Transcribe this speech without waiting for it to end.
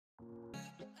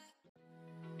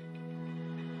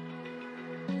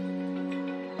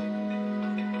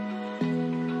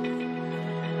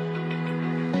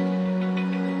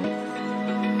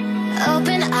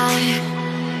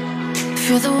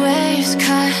Feel the waves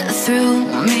cut through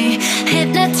me,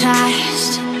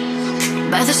 hypnotized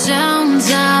by the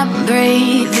sounds I'm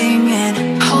breathing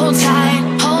in. Hold tight,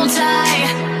 hold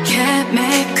tight,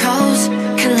 chemicals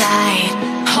collide.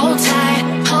 Hold tight,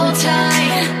 hold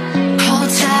tight, hold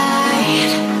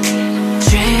tight.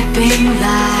 Dripping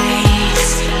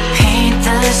lights paint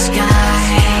the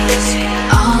skies,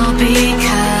 all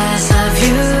because of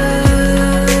you.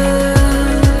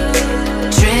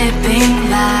 Dripping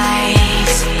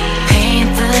lights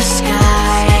paint the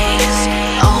skies,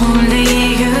 only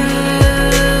you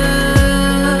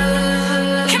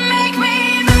can make me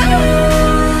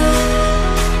move.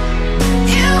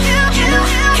 You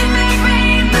can make me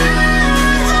move.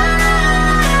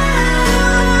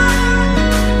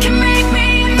 Can make me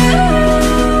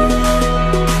move.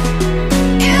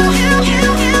 You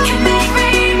can make me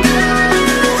move.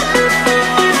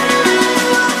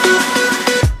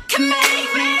 Can make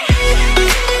me.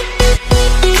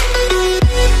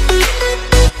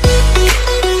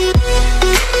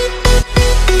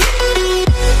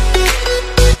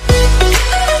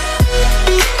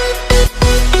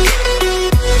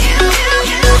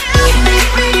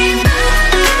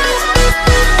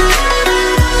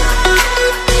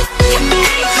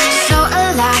 So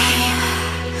alive,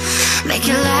 make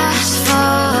it last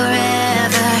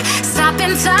forever. Stop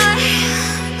in time,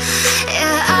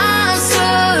 yeah, I'm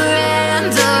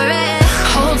surrendering.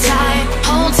 Hold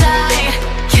tight,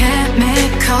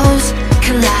 chemicals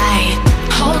collide.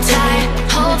 Hold tight,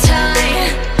 hold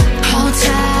tight, hold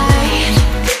tight.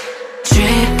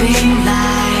 Dripping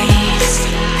lights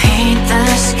paint the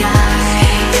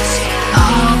skies,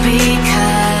 all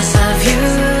because of you.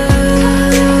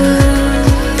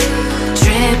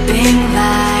 Dripping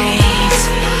lights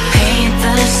paint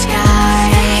the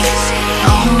skies,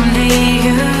 only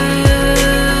you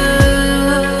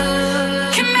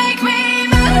can make me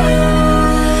move.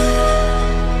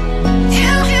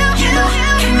 You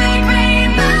can make me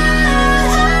move.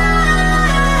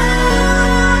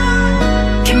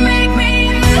 Can make me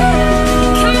move.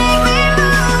 Can make me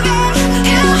move.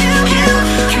 You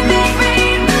can make me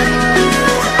move.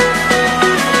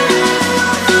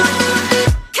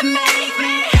 Can make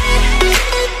me.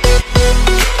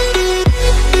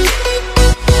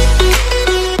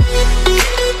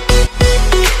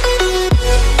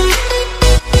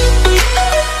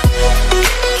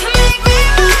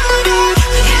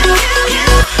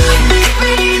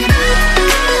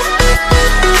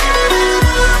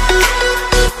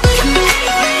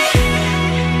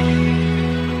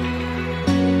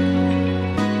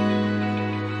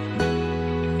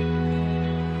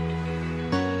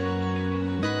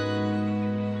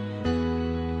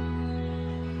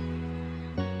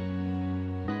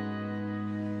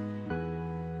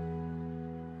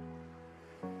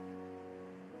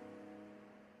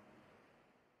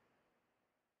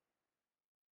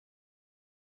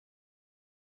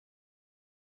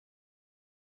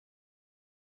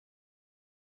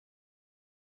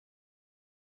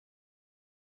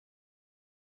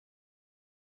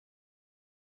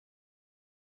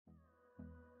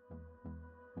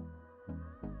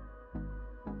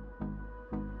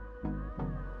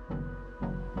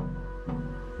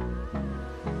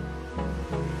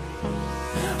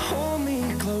 Hold me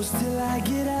close till I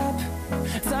get up.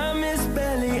 Time is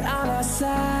barely on our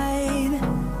side.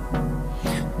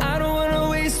 I don't wanna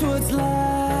waste what's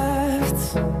left.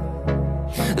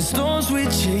 The storms we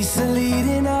chase are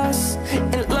leading us,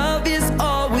 and love is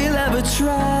all we'll ever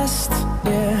trust.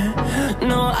 Yeah,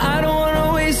 no, I don't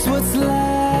wanna waste what's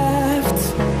left.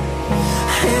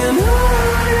 And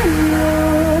on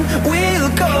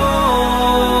we'll go,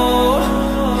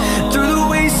 through the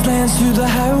wastelands, through the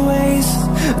highways,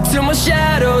 till my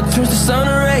shadow turns to sun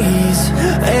rays.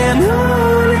 And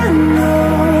on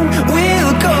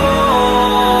we'll go,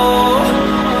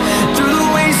 through the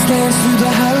wastelands, through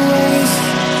the highways,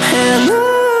 and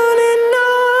on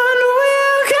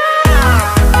we'll go.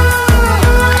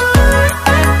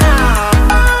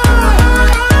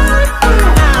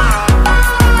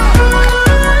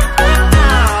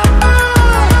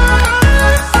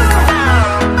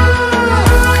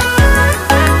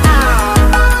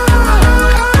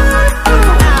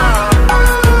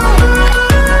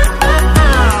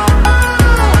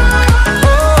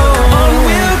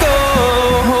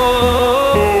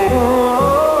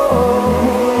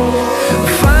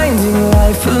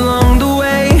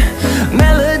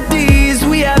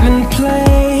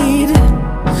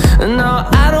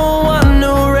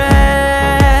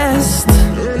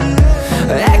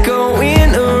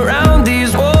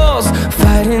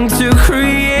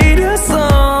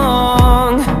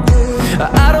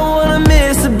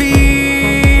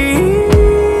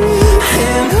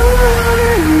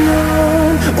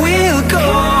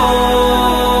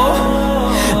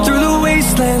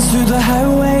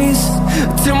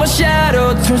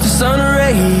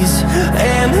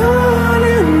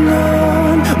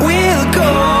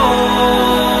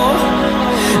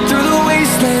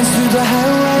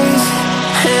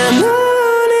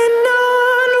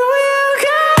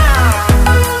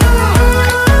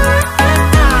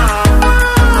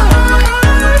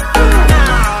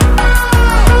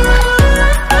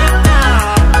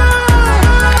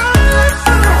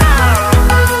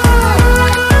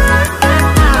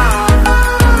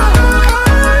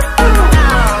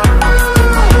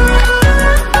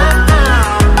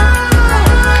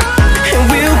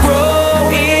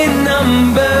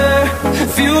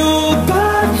 fueled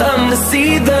by them to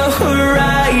see the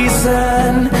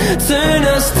horizon, turn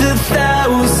us to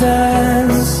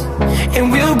thousands,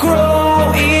 and we'll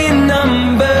grow in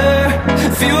number.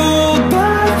 Fueled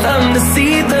by them to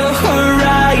see the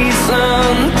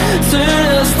horizon, turn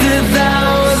us to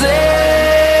thousands,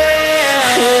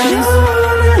 and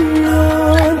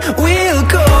on we'll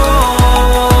go,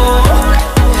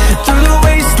 through the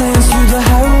wastelands, through the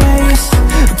highways,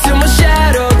 till my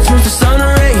shadow turns to sun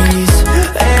rays.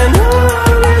 And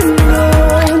on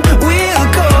we'll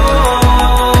go,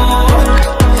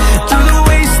 through the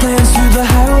wastelands, through the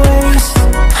highways,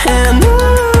 and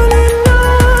on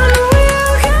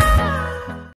we'll go.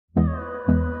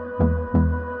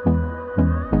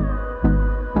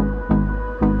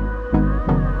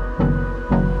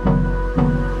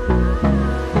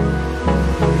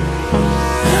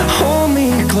 Hold me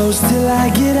close till I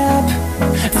get up.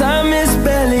 Time is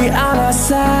barely on our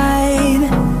side.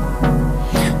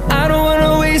 I don't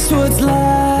wanna waste what's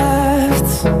left.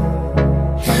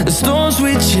 The storms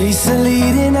we chase are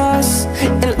leading us,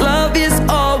 and love is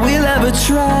all we'll ever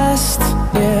trust.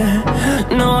 Yeah,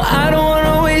 no, I don't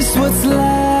wanna waste what's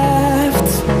left.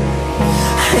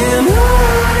 And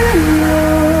on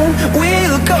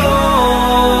we'll go,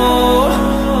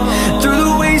 through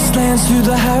the wastelands, through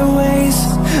the highways,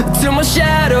 till my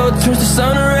shadow turns to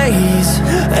sun rays.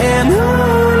 And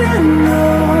on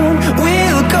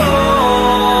we'll go,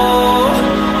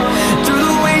 through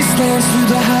the wastelands, through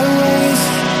the highways,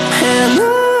 and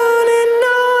on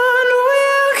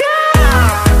we'll go.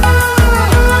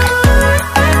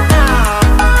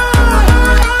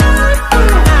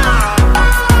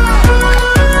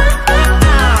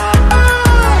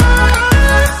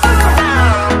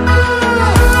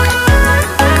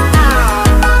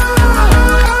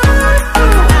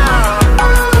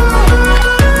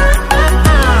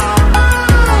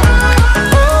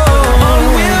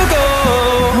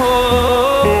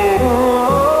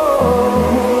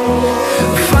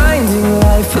 Finding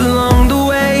life along the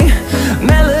way,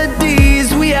 melodies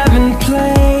we haven't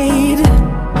played.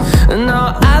 No,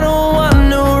 I don't want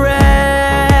no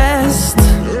rest.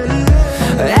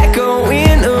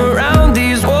 Echoing around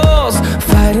these walls,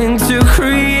 fighting to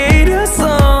create a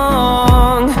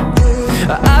song.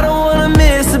 I don't wanna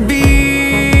miss a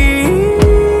beat.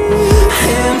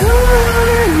 And on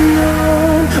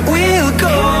we'll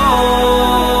go,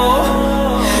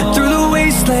 through the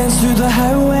wastelands, through the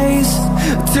highways,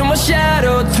 till my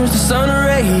shadow turns to sun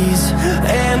rays.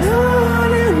 And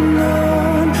on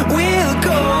we'll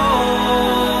go,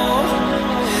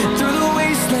 through the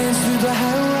wastelands, through the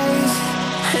highways,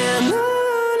 and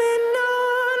on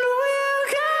we'll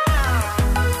go.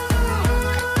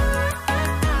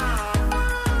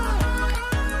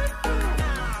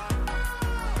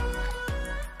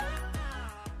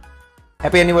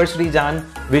 Happy anniversary जान,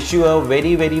 wish you a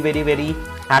very very very very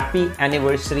happy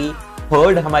anniversary.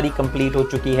 Third हमारी complete हो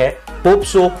चुकी है। Hope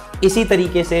so इसी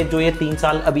तरीके से जो ये 3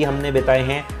 साल अभी हमने बिताए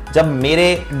हैं, जब मेरे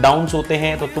डाउन्स होते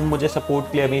हैं तो तुम मुझे सपोर्ट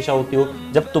के लिए हमेशा होती हो,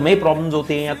 जब तुम्हें प्रॉब्लम्स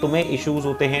होती हैं या तुम्हें इश्यूज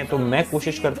होते हैं तो मैं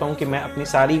कोशिश करता हूं कि मैं अपनी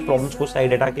सारी प्रॉब्लम्स को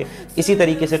साइड हटा के इसी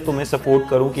तरीके से तुम्हें सपोर्ट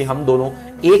करूं कि हम दोनों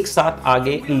एक साथ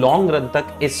आगे लॉन्ग रन तक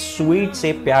इस स्वीट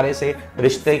से प्यारे से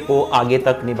रिश्ते को आगे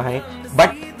तक निभाएं।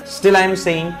 But still I am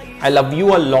saying I love you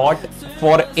a lot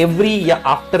for every या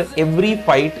आफ्टर एवरी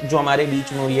फाइट जो हमारे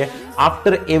बीच में हुई है,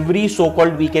 after every so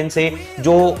called weekend से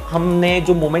जो हमने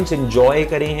जो मोमेंट्स एंजॉय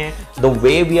करे हैं, the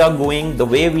way we are going, the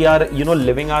way we are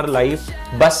living our life.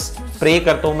 बस प्रे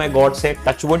करता हूं मैं गॉड से,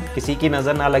 टचवुड किसी की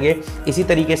नजर ना लगे, इसी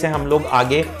तरीके से हम लोग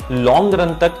आगे लॉन्ग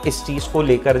रन तक इस चीज को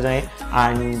लेकर जाएं।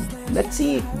 And let's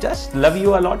see, just love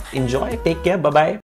you a lot, enjoy, take care, bye bye.